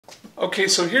Okay,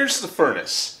 so here's the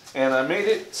furnace, and I made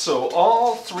it so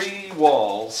all three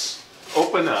walls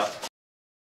open up.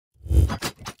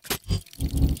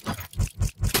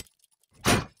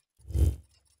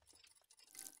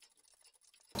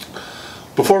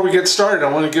 Before we get started,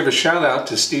 I want to give a shout out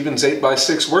to Steven's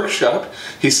 8x6 workshop.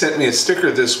 He sent me a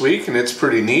sticker this week and it's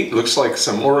pretty neat. Looks like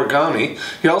some origami.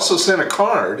 He also sent a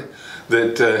card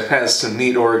that has some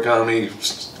neat origami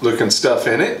looking stuff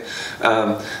in it.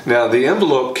 Now the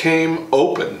envelope came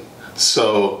open,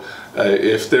 so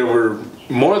if there were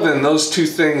more than those two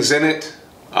things in it,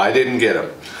 I didn't get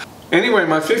them. Anyway,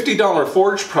 my $50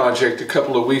 forge project a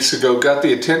couple of weeks ago got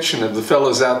the attention of the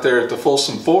fellows out there at the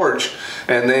Folsom Forge,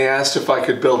 and they asked if I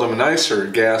could build them a nicer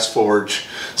gas forge.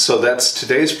 So that's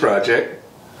today's project.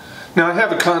 Now I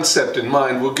have a concept in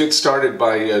mind. We'll get started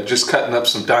by just cutting up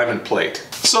some diamond plate.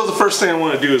 So the first thing I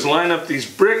want to do is line up these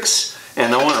bricks,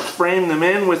 and I want to frame them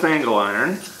in with angle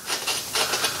iron.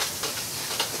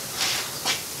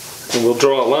 And we'll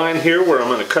draw a line here where I'm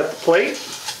going to cut the plate.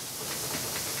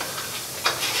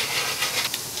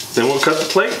 Then we'll cut the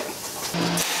plate.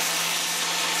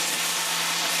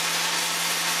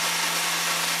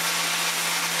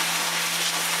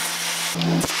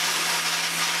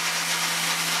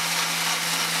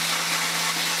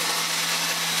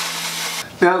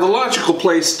 Now the logical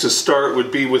place to start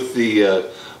would be with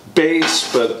the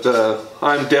base, but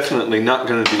I'm definitely not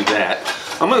going to do that.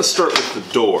 I'm going to start with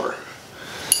the door.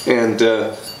 And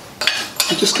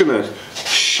I'm just going to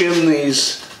shim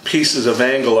these pieces of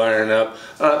angle iron up.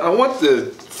 I want the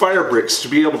fire bricks to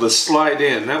be able to slide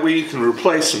in. That way you can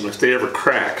replace them if they ever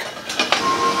crack.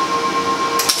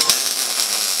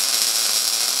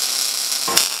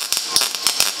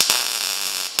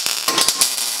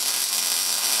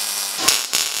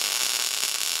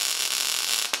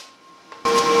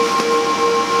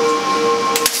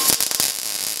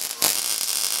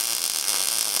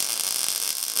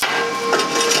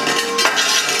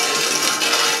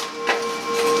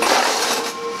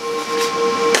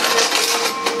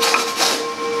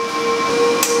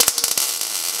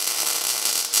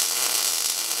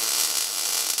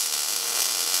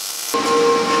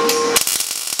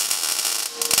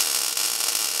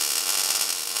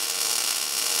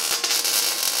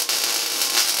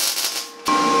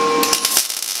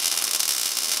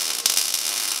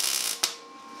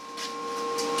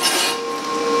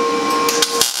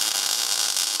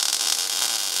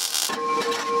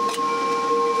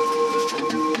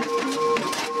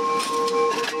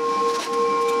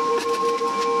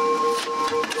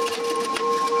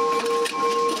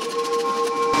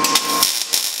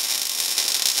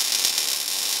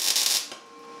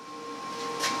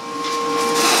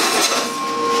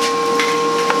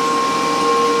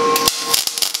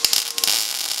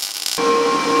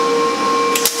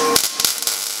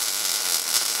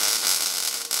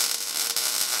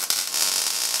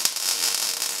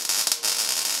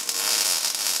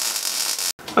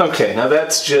 Okay, now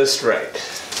that's just right.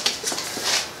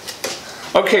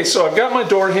 Okay, so I've got my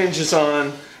door hinges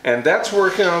on, and that's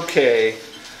working okay.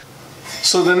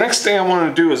 So the next thing I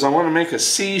want to do is I want to make a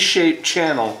C-shaped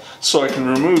channel so I can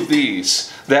remove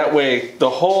these. That way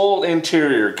the whole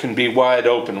interior can be wide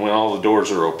open when all the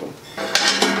doors are open.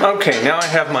 Okay, now I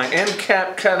have my end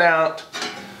cap cut out.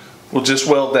 We'll just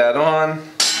weld that on,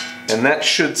 and that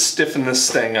should stiffen this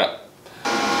thing up.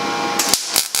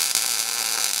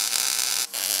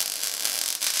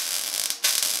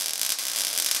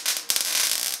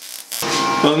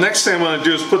 Well, the next thing I want to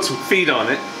do is put some feet on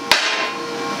it.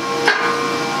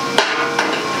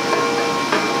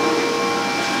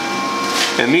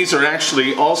 And these are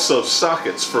actually also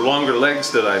sockets for longer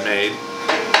legs that I made,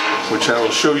 which I will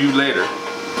show you later.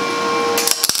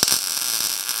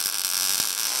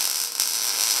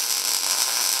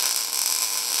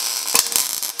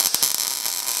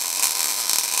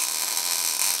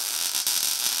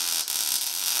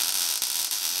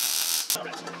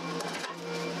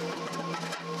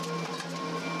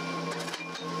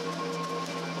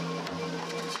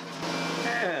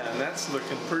 And that's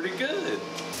looking pretty good.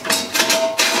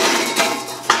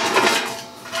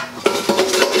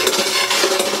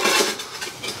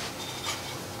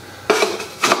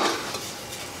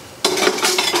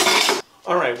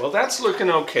 Alright, well that's looking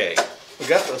okay. We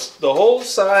got the whole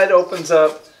side opens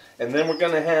up, and then we're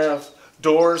going to have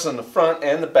doors on the front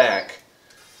and the back,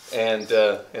 and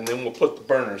then we'll put the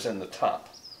burners in the top.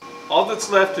 All that's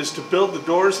left is to build the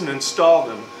doors and install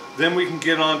them. Then we can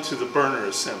get on to the burner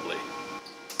assembly.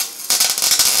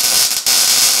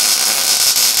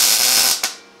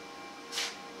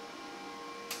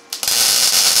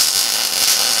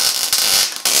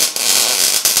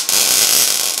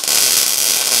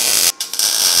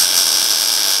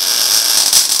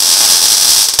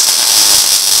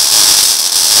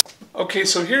 Okay,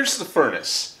 so here's the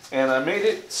furnace, and I made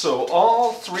it so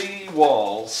all three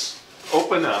walls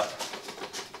open up.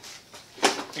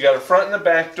 You got a front and a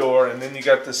back door, and then you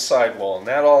got this side wall, and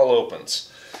that all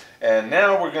opens. And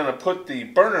now we're going to put the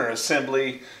burner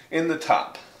assembly in the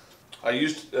top. I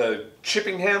used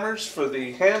chipping hammers for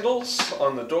the handles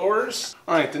on the doors.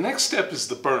 Alright, the next step is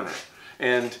the burner.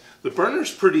 And the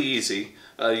burner's pretty easy.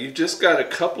 You've just got a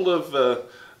couple of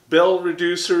bell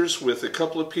reducers with a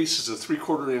couple of pieces of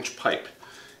 3/4 inch pipe.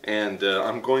 And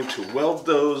I'm going to weld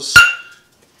those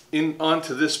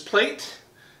onto this plate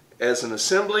as an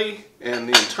assembly, and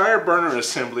the entire burner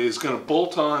assembly is going to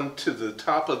bolt on to the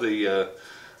top of the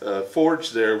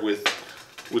forge there with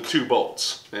 2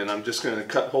 bolts. And I'm just going to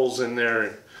cut holes in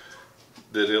there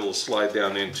that it'll slide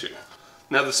down into.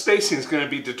 Now the spacing is going to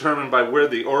be determined by where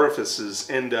the orifices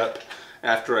end up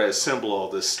after I assemble all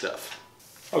this stuff.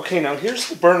 Okay, now here's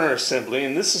the burner assembly,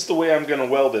 and this is the way I'm going to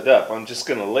weld it up. I'm just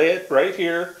going to lay it right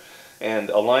here and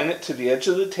align it to the edge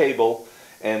of the table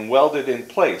and weld it in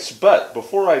place. But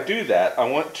before I do that, I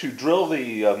want to drill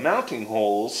the mounting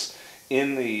holes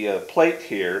in the plate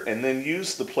here, and then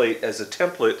use the plate as a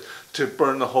template to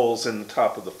burn the holes in the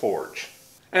top of the forge.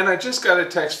 And I just got a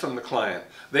text from the client.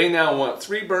 They now want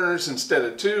 3 burners instead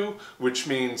of 2, which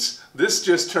means this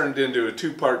just turned into a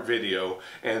 2-part video,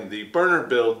 and the burner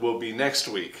build will be next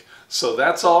week. So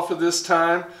that's all for this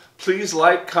time. Please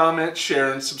like, comment,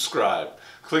 share, and subscribe.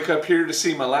 Click up here to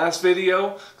see my last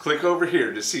video. Click over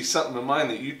here to see something of mine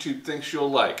that YouTube thinks you'll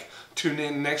like. Tune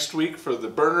in next week for the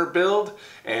burner build,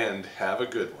 and have a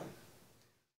good one.